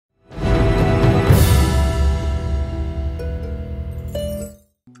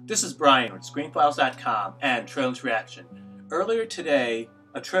This is Brian with ScreenFiles.com and Trailer's Reaction. Earlier today,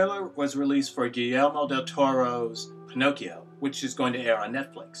 a trailer was released for Guillermo Del Toro's Pinocchio, which is going to air on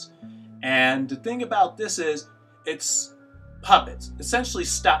Netflix. And the thing about this is, it's puppets, essentially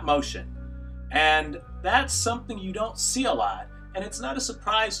stop motion. And that's something you don't see a lot. And it's not a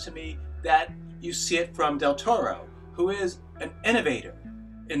surprise to me that you see it from Del Toro, who is an innovator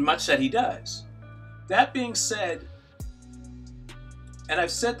in much that he does. That being said, and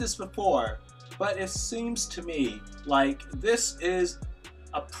I've said this before, but it seems to me like this is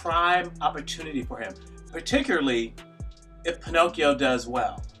a prime opportunity for him, particularly if Pinocchio does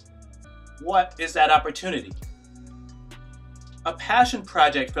well. What is that opportunity? A passion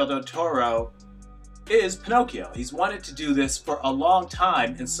project for Del Toro is Pinocchio. He's wanted to do this for a long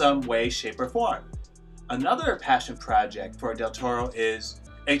time in some way, shape, or form. Another passion project for Del Toro is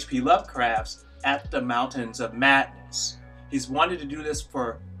H.P. Lovecraft's At the Mountains of Madness. He's wanted to do this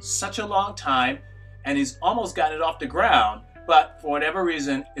for such a long time, and he's almost gotten it off the ground, but for whatever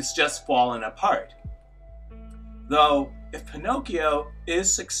reason, it's just fallen apart. Though, if Pinocchio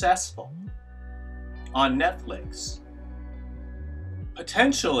is successful on Netflix,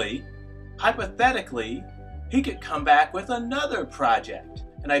 potentially, hypothetically, he could come back with another project.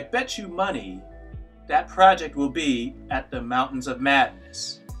 And I bet you money that project will be At the Mountains of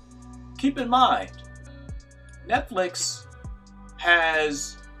Madness. Keep in mind, Netflix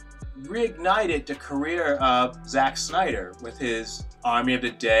has reignited the career of Zack Snyder with his Army of the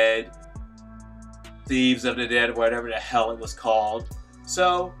Dead, Thieves of the Dead, whatever the hell it was called.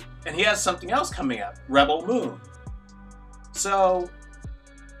 So, and he has something else coming up, Rebel Moon. So,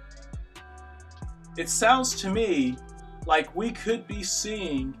 it sounds to me like we could be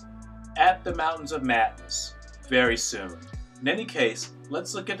seeing At the Mountains of Madness very soon. In any case,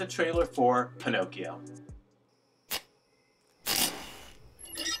 let's look at the trailer for Pinocchio.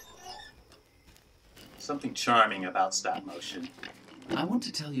 Something charming about stop motion. I want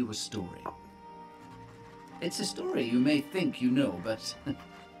to tell you a story. It's a story you may think you know, but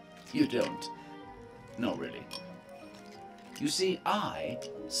you don't. Not really. You see, I,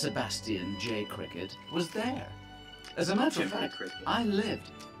 Sebastian J. Cricket, was there. As a matter of fact, I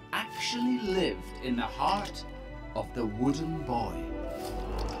actually lived in the heart of the wooden boy.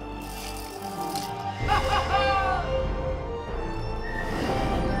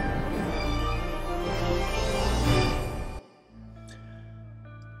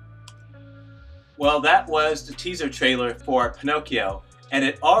 Well, that was the teaser trailer for Pinocchio, and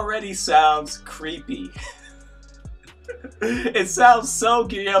it already sounds creepy. It sounds so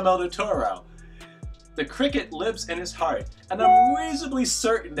Guillermo Del Toro. The cricket lives in his heart, and I'm reasonably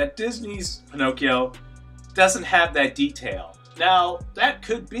certain that Disney's Pinocchio doesn't have that detail. Now, that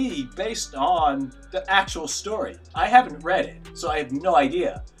could be based on the actual story. I haven't read it, so I have no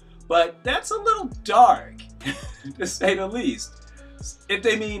idea. But that's a little dark, to say the least, if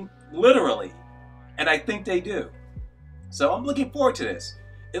they mean literally. And I think they do. So I'm looking forward to this.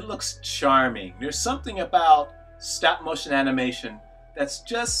 It looks charming. There's something about stop motion animation that's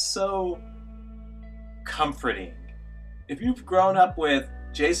just so comforting. If you've grown up with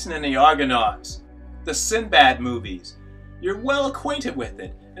Jason and the Argonauts, the Sinbad movies, you're well acquainted with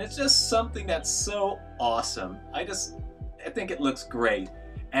it. And it's just something that's so awesome. I think it looks great.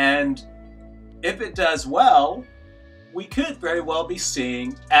 And if it does well, we could very well be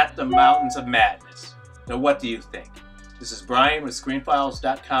seeing At the Mountains of Madness. Now, what do you think? This is Brian with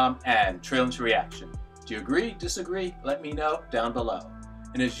ScreenFiles.com and Trailer's Reaction. Do you agree, disagree? Let me know down below.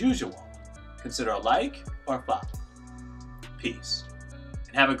 And as usual, consider a like or follow. Peace.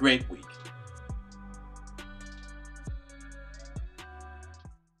 And have a great week.